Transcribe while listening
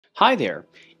Hi there!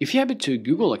 If you have two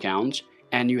Google accounts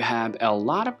and you have a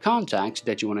lot of contacts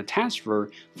that you want to transfer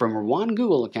from one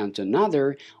Google account to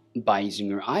another by using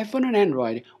your iPhone and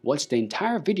Android, watch the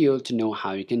entire video to know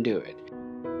how you can do it.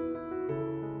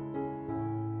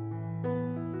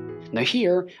 Now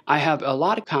here, I have a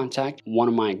lot of contact, one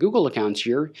of my Google accounts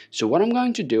here, so what I'm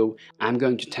going to do, I'm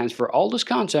going to transfer all this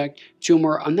contact to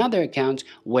another account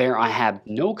where I have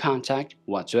no contact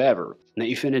whatsoever. Now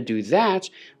if you want to do that,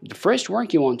 the first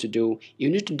work you want to do, you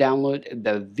need to download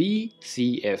the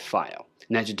VCF file.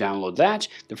 Now to download that,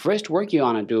 the first work you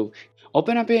want to do,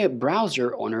 open up a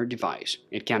browser on your device.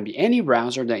 It can be any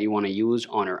browser that you want to use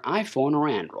on your iPhone or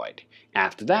Android.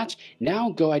 After that, now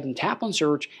go ahead and tap on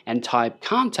search and type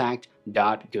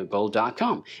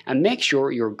contact.google.com and make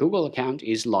sure your Google account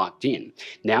is logged in.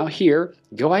 Now here,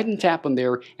 go ahead and tap on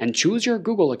there and choose your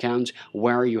Google account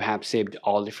where you have saved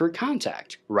all of your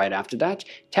contact. Right after that,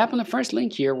 tap on the first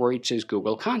link here where it says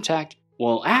Google Contact.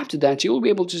 Well, after that, you'll be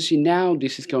able to see now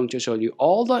this is going to show you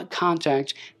all the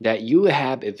contacts that you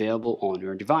have available on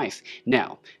your device.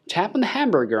 Now, tap on the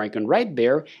hamburger icon right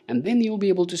there, and then you'll be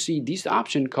able to see this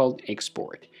option called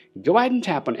Export. Go ahead and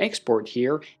tap on Export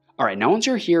here. Alright, now once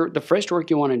you're here, the first work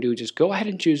you want to do is just go ahead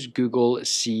and choose Google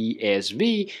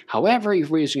CSV. However, if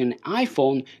we're using an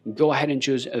iPhone, go ahead and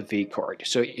choose a vCard.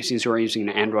 So since we're using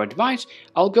an Android device,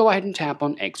 I'll go ahead and tap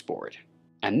on Export.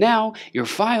 And now your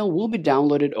file will be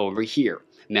downloaded over here.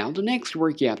 Now the next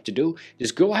work you have to do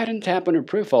is go ahead and tap on your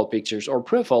profile pictures or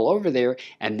profile over there,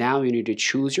 and now you need to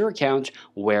choose your account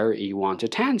where you want to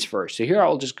transfer. So here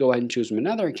I'll just go ahead and choose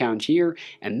another account here,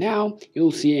 and now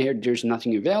you'll see here there's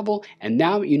nothing available, and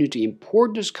now you need to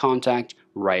import this contact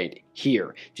right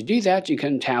here. To do that, you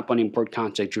can tap on import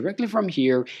contact directly from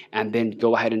here and then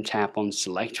go ahead and tap on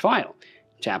select file.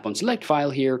 Tap on select file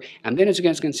here, and then as you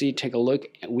guys can see, take a look,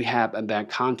 we have the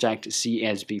contact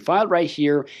CSV file right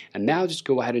here, and now just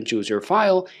go ahead and choose your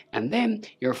file, and then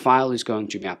your file is going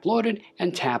to be uploaded,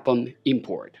 and tap on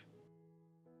import.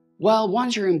 Well,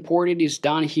 once your imported is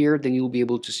done here, then you'll be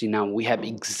able to see now we have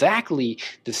exactly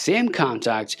the same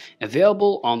contacts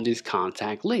available on this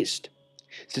contact list.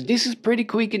 So this is pretty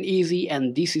quick and easy,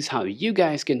 and this is how you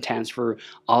guys can transfer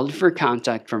all of your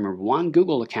contact from your one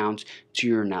Google account to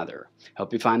your another.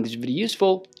 Hope you find this video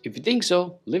useful. If you think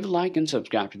so, leave a like and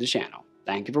subscribe to the channel.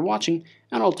 Thank you for watching,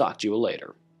 and I'll talk to you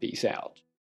later. Peace out.